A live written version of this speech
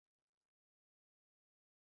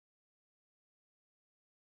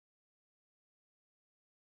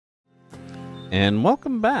And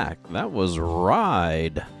welcome back. That was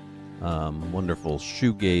Ride. Wonderful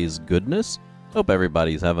shoegaze goodness. Hope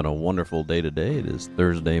everybody's having a wonderful day today. It is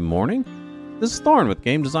Thursday morning. This is Thorn with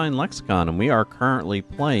Game Design Lexicon, and we are currently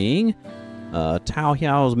playing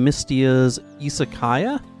Touhou Mystia's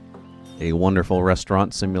Izakaya, a wonderful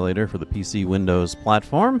restaurant simulator for the PC Windows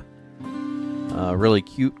platform. Really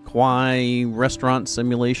cute, kawaii restaurant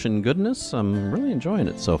simulation goodness. I'm really enjoying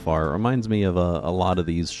it so far. It reminds me of a lot of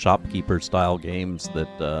these shopkeeper-style games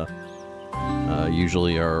that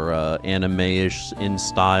usually are anime-ish in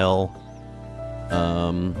style.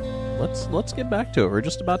 Let's get back to it. We're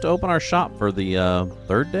just about to open our shop for the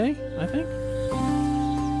third day, I think.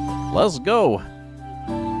 Let's go.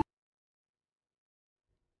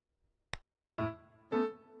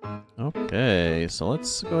 Okay, so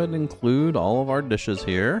let's go ahead and include all of our dishes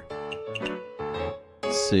here.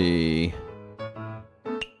 Let's see,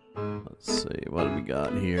 what do we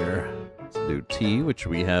got here? Let's do tea, which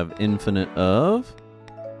we have infinite of.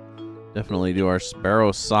 Definitely do our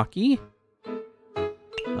sparrow sake.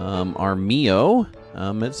 Our Mio.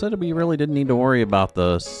 It said we really didn't need to worry about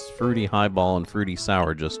the fruity highball and fruity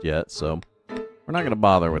sour just yet, so we're not going to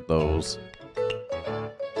bother with those.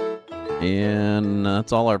 And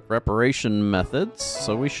that's all our preparation methods,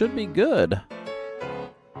 so we should be good.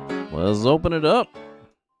 Let's open it up.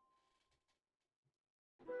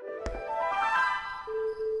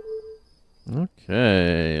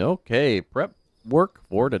 Okay, prep work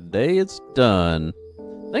for today is done.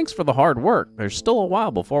 Thanks for the hard work. There's still a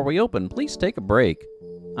while before we open. Please take a break.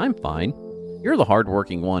 I'm fine. You're the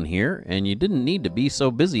hardworking one here, and you didn't need to be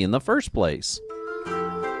so busy in the first place.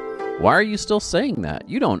 Why are you still saying that?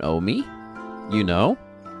 You don't owe me. You know,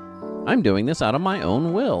 I'm doing this out of my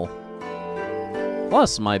own will.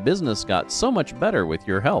 Plus, my business got so much better with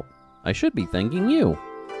your help. I should be thanking you.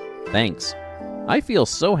 Thanks. I feel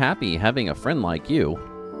so happy having a friend like you.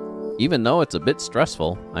 Even though it's a bit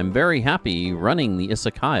stressful, I'm very happy running the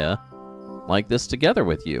Izakaya like this together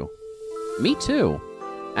with you. Me too.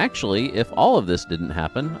 Actually, if all of this didn't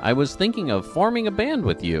happen, I was thinking of forming a band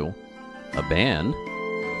with you. A band?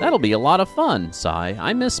 That'll be a lot of fun, sigh.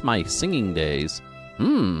 I miss my singing days.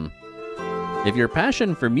 If your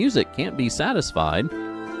passion for music can't be satisfied,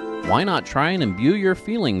 why not try and imbue your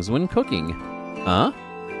feelings when cooking? Huh?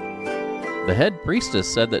 The head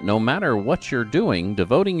priestess said that no matter what you're doing,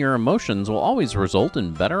 devoting your emotions will always result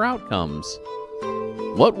in better outcomes.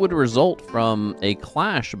 What would result from a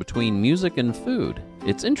clash between music and food?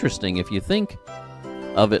 It's interesting if you think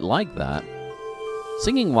of it like that.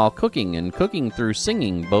 Singing while cooking and cooking through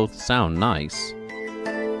singing both sound nice.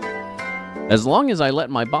 As long as I let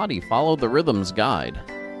my body follow the rhythm's guide.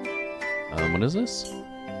 What is this?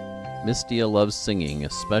 Mystia loves singing,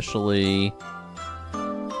 especially...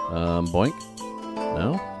 boink?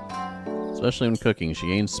 No? Especially when cooking. She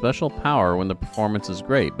gains special power when the performance is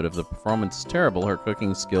great, but if the performance is terrible, her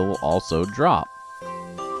cooking skill will also drop.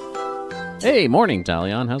 Hey, morning,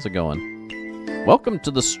 Talion. How's it going? Welcome to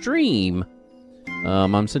the stream!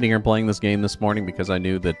 I'm sitting here playing this game this morning because I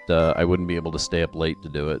knew that I wouldn't be able to stay up late to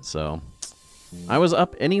do it, so... I was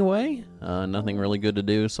up anyway, nothing really good to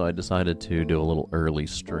do, so I decided to do a little early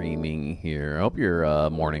streaming here. I hope your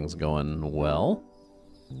morning's going well.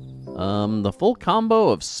 The full combo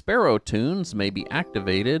of Sparrow Tunes may be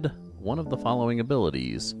activated one of the following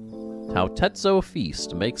abilities. Tautetsu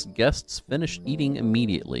Feast makes guests finish eating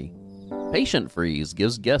immediately. Patient Freeze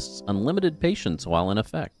gives guests unlimited patience while in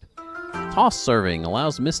effect. Toss Serving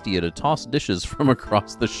allows Mystia to toss dishes from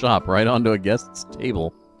across the shop right onto a guest's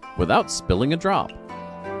table without spilling a drop.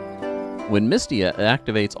 When Mystia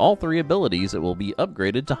activates all three abilities, it will be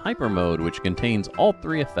upgraded to Hyper Mode, which contains all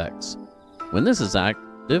three effects. When this is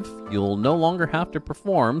active, you'll no longer have to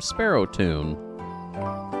perform Sparrow Tune.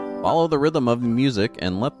 Follow the rhythm of the music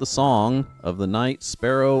and let the song of the night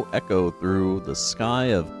sparrow echo through the sky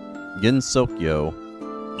of Ginsokyo.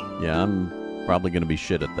 Yeah, I'm probably going to be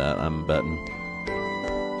shit at that, I'm betting.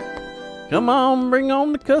 Come on, bring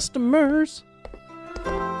on the customers.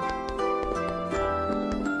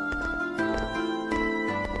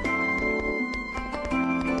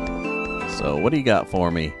 So, what do you got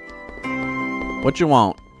for me? What you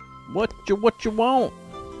want? What you want?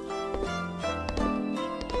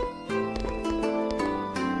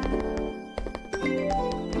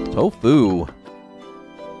 Tofu.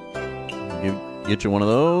 Get you one of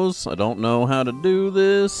those. I don't know how to do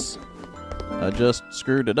this. I just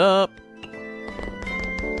screwed it up.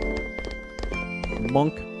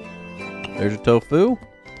 Bunk. There's your tofu.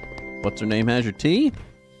 What's her name has your tea?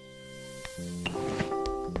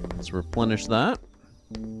 Let's replenish that.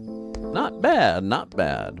 Not bad, not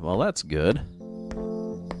bad. Well, that's good.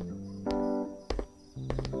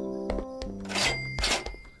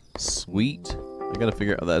 Sweet. I gotta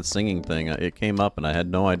figure out that singing thing. It came up and I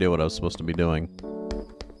had no idea what I was supposed to be doing.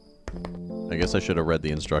 I guess I should have read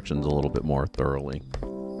the instructions a little bit more thoroughly. I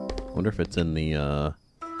wonder if it's in the, no,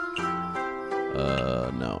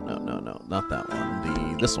 not that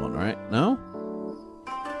one. This one, right? No?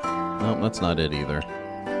 No, that's not it either.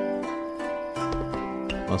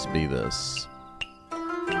 Must be this.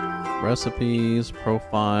 Recipes,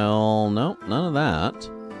 profile, nope, none of that.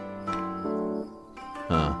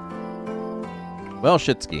 Huh. Well,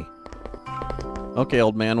 Shitski. Okay,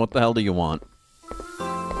 old man, what the hell do you want?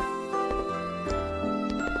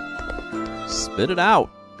 Spit it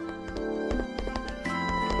out.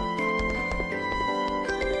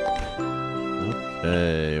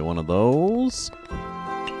 Okay, one of those.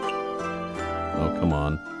 Oh, come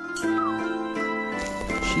on.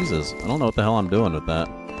 Jesus, I don't know what the hell I'm doing with that.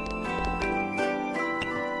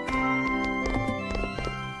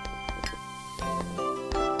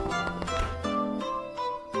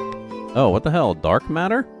 Oh, what the hell? Dark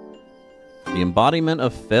matter? The embodiment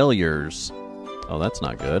of failures. Oh, that's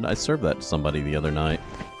not good. I served that to somebody the other night.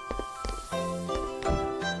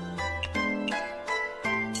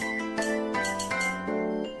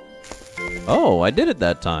 Oh, I did it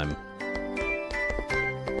that time.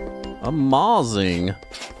 Amazing.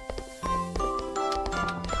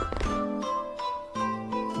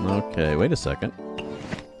 Okay, wait a second.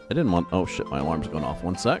 I didn't want... Oh, shit, my alarm's going off.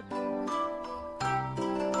 One sec.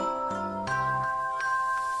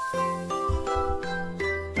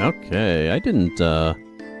 Okay, I didn't, I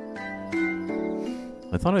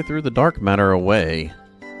thought I threw the dark matter away.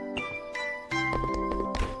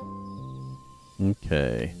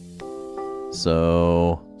 Okay.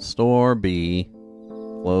 So, store B,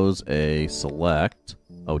 close A, select.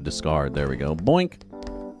 Oh, discard, there we go. Boink!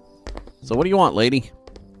 So what do you want, lady?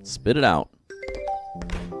 Spit it out.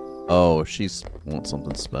 Oh, she's wants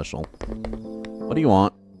something special. What do you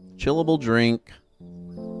want? Chillable drink.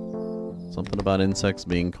 Something about insects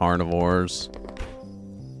being carnivores.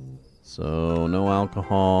 So, no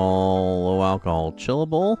alcohol, low alcohol,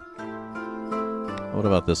 chillable. What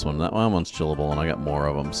about this one? That one one's chillable, and I got more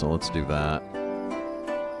of them, so let's do that.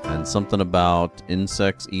 And something about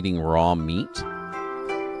insects eating raw meat.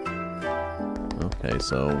 Okay,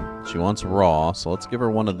 so she wants raw, so let's give her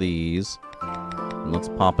one of these. And let's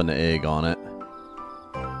pop an egg on it.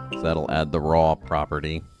 So that'll add the raw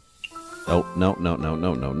property. Oh, no.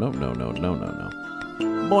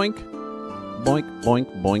 Boink. Boink, boink,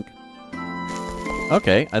 boink.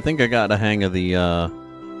 Okay, I think I got a hang of the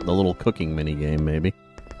little cooking mini game, maybe.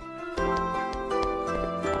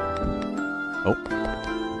 Oh.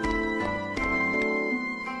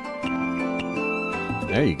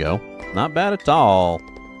 There you go. Not bad at all.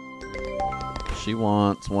 She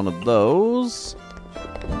wants one of those.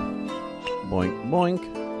 Boink, boink.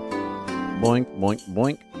 Boink, boink,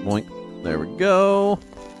 boink, boink. There we go.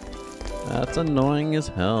 That's annoying as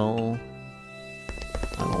hell.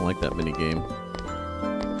 I don't like that mini game.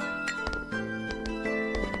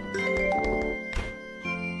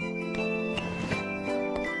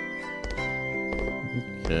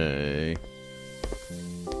 Okay.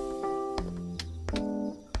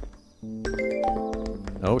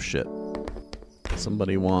 Oh shit.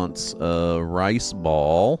 Somebody wants a rice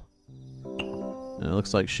ball. And it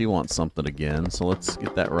looks like she wants something again, so let's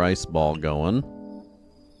get that rice ball going.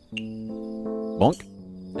 Bonk.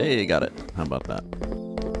 Hey, got it. How about that?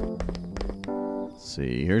 Let's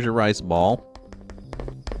see, here's your rice ball.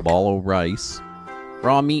 Ball of rice.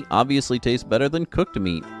 Raw meat obviously tastes better than cooked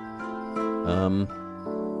meat.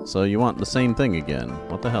 So you want the same thing again.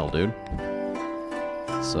 What the hell, dude?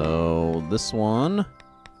 So, this one...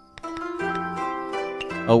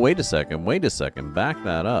 Oh, wait a second, back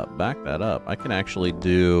that up, I can actually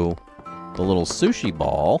do the little sushi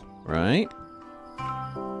ball, right?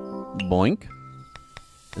 Boink.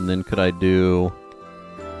 And then could I do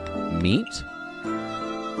meat?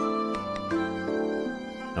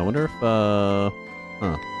 I wonder if, I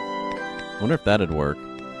wonder if that'd work.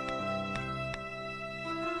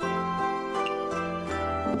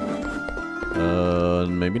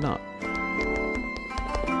 Maybe not.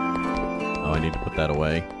 Oh, I need to put that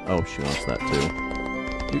away. Oh, she wants that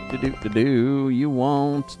too. You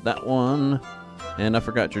want that one. And I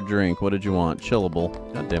forgot your drink. What did you want? Chillable.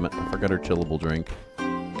 God damn it. I forgot her chillable drink.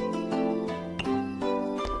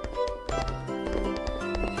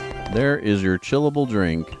 There is your chillable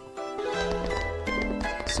drink.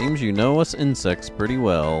 Seems you know us insects pretty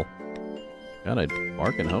well. God, I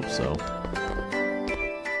bark and hope so.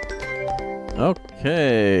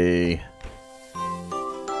 Okay.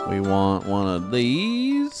 We want one of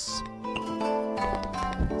these.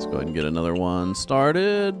 Let's go ahead and get another one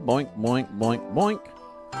started. Boink, boink, boink, boink.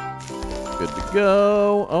 Good to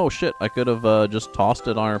go. Oh shit, I could have just tossed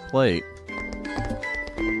it on our plate.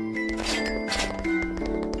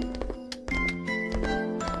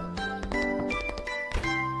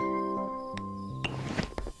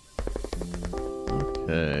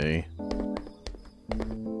 Okay.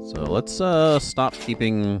 So let's stop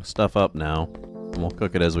keeping stuff up now. And we'll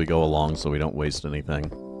cook it as we go along so we don't waste anything.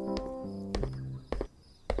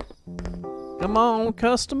 Come on,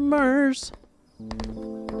 customers.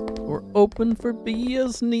 We're open for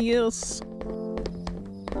business.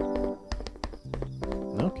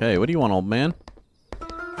 Okay, what do you want, old man?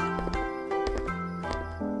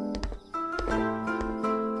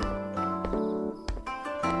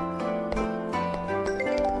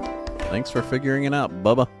 Thanks for figuring it out,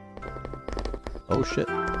 Bubba. Oh shit.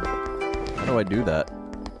 How do I do that?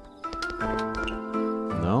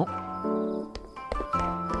 No.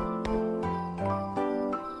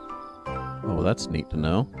 Oh, that's neat to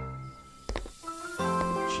know.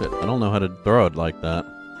 Shit, I don't know how to throw it like that.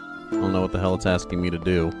 I don't know what the hell it's asking me to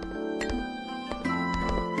do.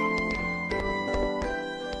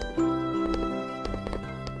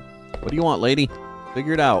 What do you want, lady?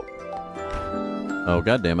 Figure it out. Oh,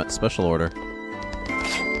 goddammit. Special order.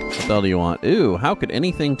 What the hell do you want? Ooh, how could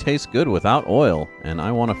anything taste good without oil? And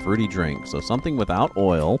I want a fruity drink. So something without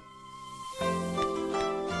oil.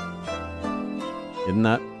 Isn't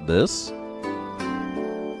that this?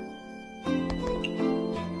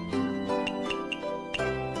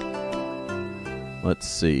 Let's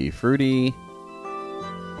see. Fruity.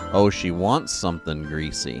 Oh, she wants something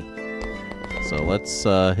greasy. So let's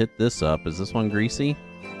hit this up. Is this one greasy?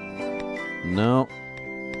 No.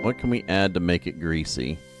 What can we add to make it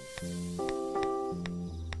greasy?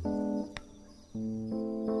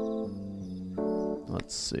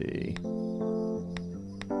 Let's see.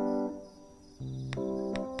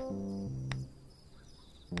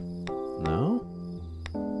 No?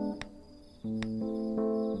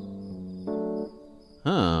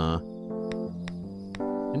 Huh.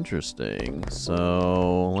 Interesting.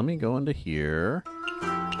 So, let me go into here.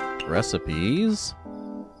 Recipes.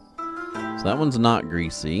 So that one's not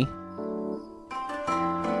greasy.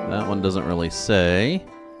 That one doesn't really say.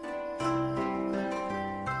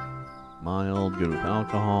 Mild, good with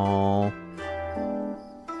alcohol.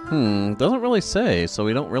 Doesn't really say, so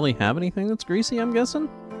we don't really have anything that's greasy, I'm guessing?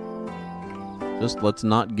 Just let's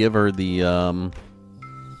not give her the,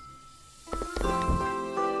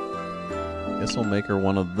 guess we'll make her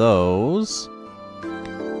one of those.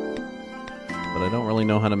 But I don't really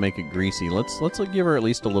know how to make it greasy. Let's give her at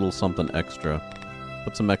least a little something extra.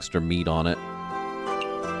 Put some extra meat on it.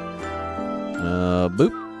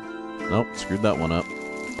 Boop. Nope, screwed that one up.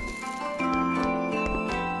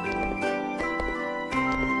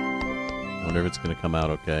 Wonder if it's gonna come out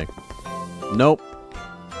okay. Nope.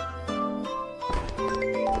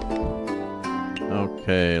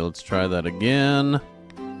 Okay, let's try that again.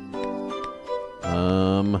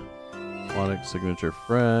 Aquatic signature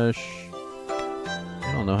fresh.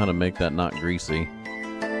 I don't know how to make that not greasy.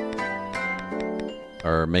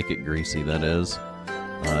 Or make it greasy, that is.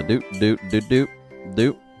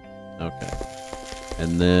 Doot. Okay.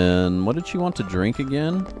 And then, what did she want to drink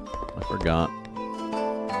again? I forgot.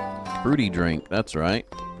 Fruity drink, that's right.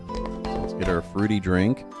 Let's get her a fruity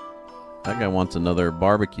drink. That guy wants another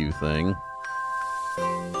barbecue thing.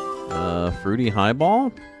 Fruity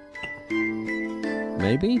highball?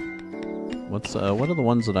 Maybe? What are the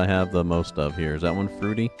ones that I have the most of here? Is that one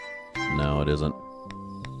fruity? No, it isn't.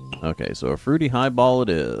 Okay, so a fruity highball it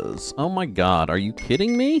is. Oh my god, are you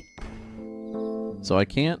kidding me? So I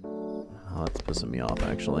can't... Oh, that's pissing me off,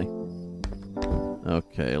 actually.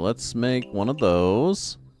 Okay, let's make one of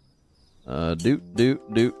those. Doot.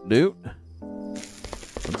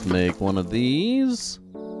 Let's make one of these.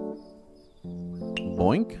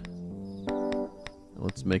 Boink.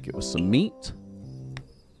 Let's make it with some meat.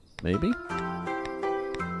 Maybe?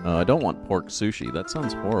 I don't want pork sushi. That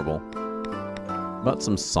sounds horrible. About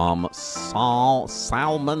some salmon.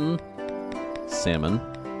 Salmon.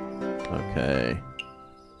 Okay.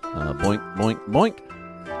 Boink.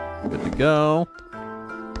 Good to go.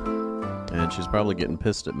 And she's probably getting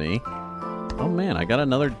pissed at me. Oh man, I got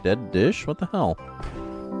another dead dish? What the hell?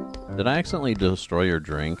 Did I accidentally destroy her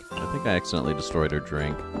drink? I think I accidentally destroyed her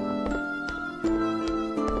drink.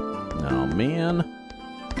 Oh man.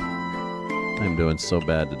 I'm doing so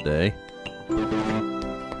bad today.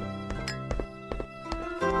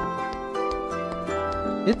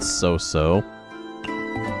 It's so-so.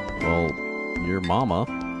 Well, your mama.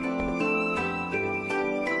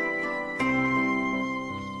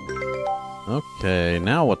 Okay,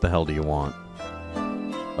 now what the hell do you want?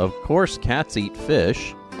 Of course cats eat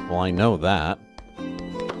fish. Well, I know that.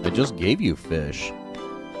 I just gave you fish.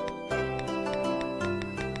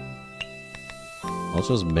 Let's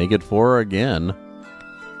just make it for her again.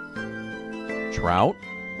 Trout?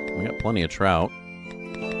 We got plenty of trout.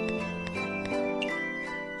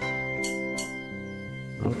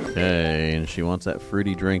 Okay, and she wants that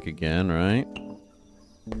fruity drink again, right?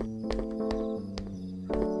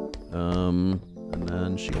 And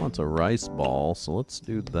then she wants a rice ball, so let's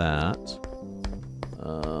do that.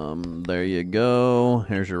 There you go.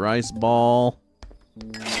 Here's your rice ball.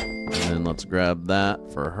 And then let's grab that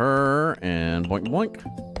for her, and boink boink.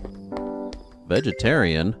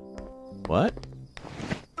 Vegetarian? What?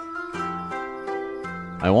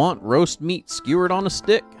 I want roast meat skewered on a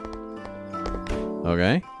stick.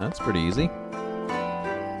 Okay, that's pretty easy.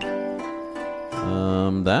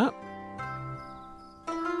 That?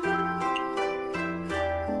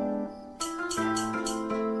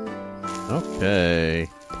 Okay.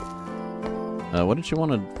 What did she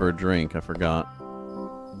want for a drink? I forgot.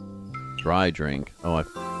 Dry drink. Oh, have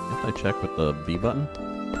I check with the B button?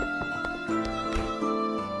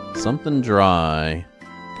 Something dry.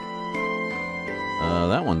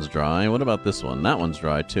 That one's dry. What about this one? That one's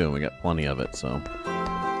dry too. We got plenty of it, so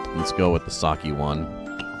let's go with the sake one.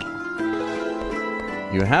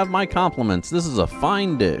 You have my compliments. This is a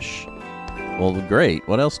fine dish. Well, great.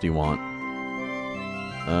 What else do you want?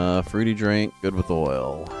 Fruity drink, good with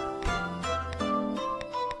oil.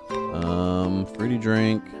 Fruity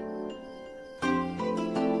drink.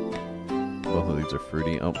 Both of these are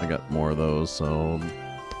fruity. Oh, I got more of those, so...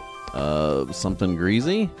 something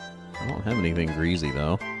greasy? I don't have anything greasy,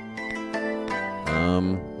 though.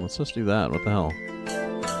 Let's just do that. What the hell?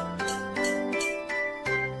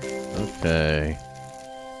 Okay.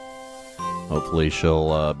 Hopefully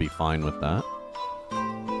she'll be fine with that.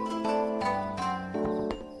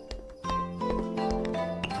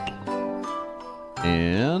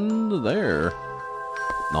 And there.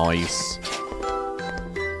 Nice.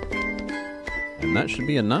 And that should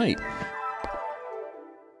be a night.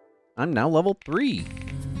 I'm now level 3.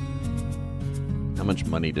 How much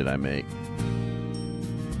money did I make?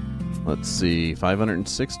 Let's see,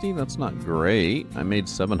 560? That's not great. I made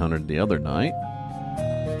 700 the other night.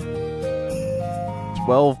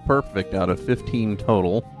 12 perfect out of 15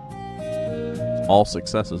 total. All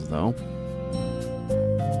successes, though.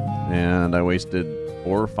 And I wasted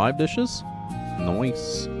 4 or 5 dishes?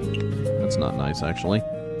 Nice. That's not nice, actually.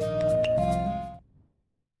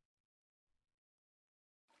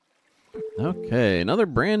 Okay, another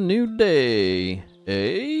brand new day.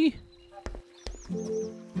 Eh?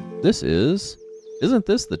 Isn't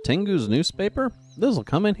this the Tengu's newspaper? This'll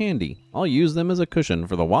come in handy. I'll use them as a cushion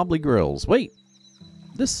for the wobbly grills. Wait,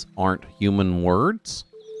 this aren't human words.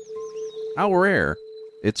 How rare.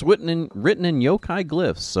 It's written in yokai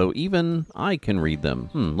glyphs, so even I can read them.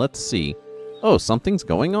 Let's see. Oh, something's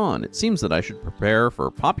going on. It seems that I should prepare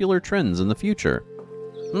for popular trends in the future.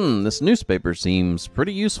 This newspaper seems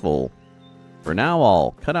pretty useful. For now,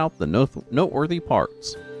 I'll cut out the noteworthy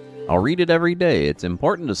parts. I'll read it every day. It's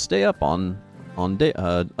important to stay up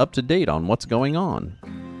up to date on what's going on.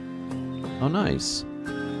 Oh, nice.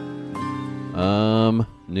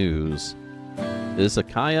 News.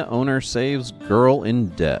 Izakaya owner saves girl in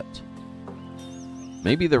debt.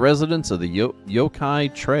 Maybe the residents of the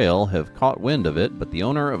Yokai Trail have caught wind of it, but the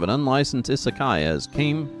owner of an unlicensed izakaya has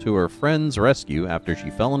came to her friend's rescue after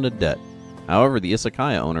she fell into debt. However, the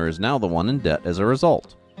izakaya owner is now the one in debt as a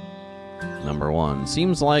result. Number 1.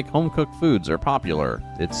 Seems like home-cooked foods are popular.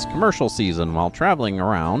 It's commercial season while traveling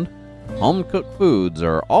around. Home-cooked foods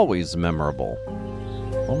are always memorable.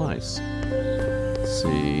 Oh, nice. Let's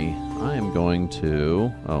see. I am going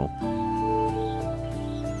to... Oh.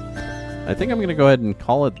 I think I'm going to go ahead and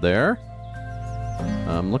call it there.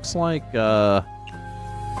 Looks like... Oh,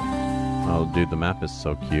 dude, the map is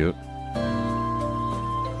so cute.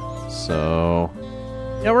 So...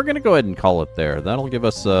 yeah, we're going to go ahead and call it there. That'll give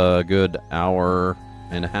us a good hour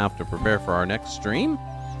and a half to prepare for our next stream.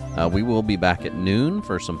 We will be back at noon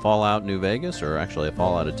for some Fallout New Vegas, or actually a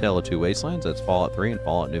Fallout A Tale of Two Wastelands. That's Fallout 3 and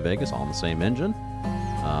Fallout New Vegas, all on the same engine.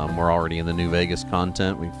 We're already in the New Vegas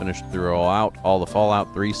content. We finished throughout all the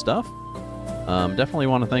Fallout 3 stuff. Definitely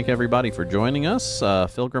want to thank everybody for joining us.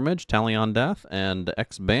 Pilgrimage, Talion Death, and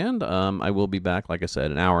X-Band. I will be back, like I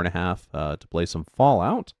said, an hour and a half to play some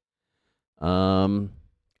Fallout.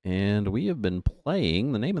 And we have been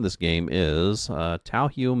playing, the name of this game is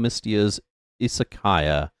Touhou Mystia's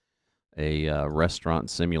Izakaya, a restaurant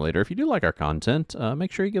simulator. If you do like our content,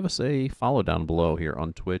 make sure you give us a follow down below here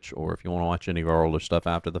on Twitch, or if you want to watch any of our older stuff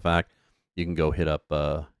after the fact, You can go hit up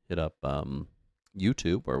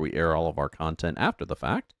YouTube, where we air all of our content after the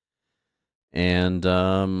fact, and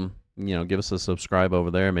you know, give us a subscribe over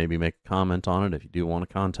there. Maybe make a comment on it if you do want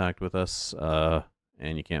to contact with us.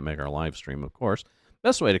 And you can't make our live stream, of course.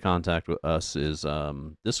 Best way to contact with us is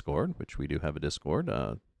Discord, which we do have a Discord.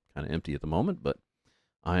 Kind of empty at the moment, but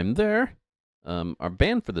I'm there. Our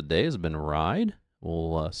band for the day has been Ride.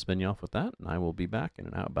 We'll spin you off with that, and I will be back in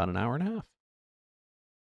about an hour and a half.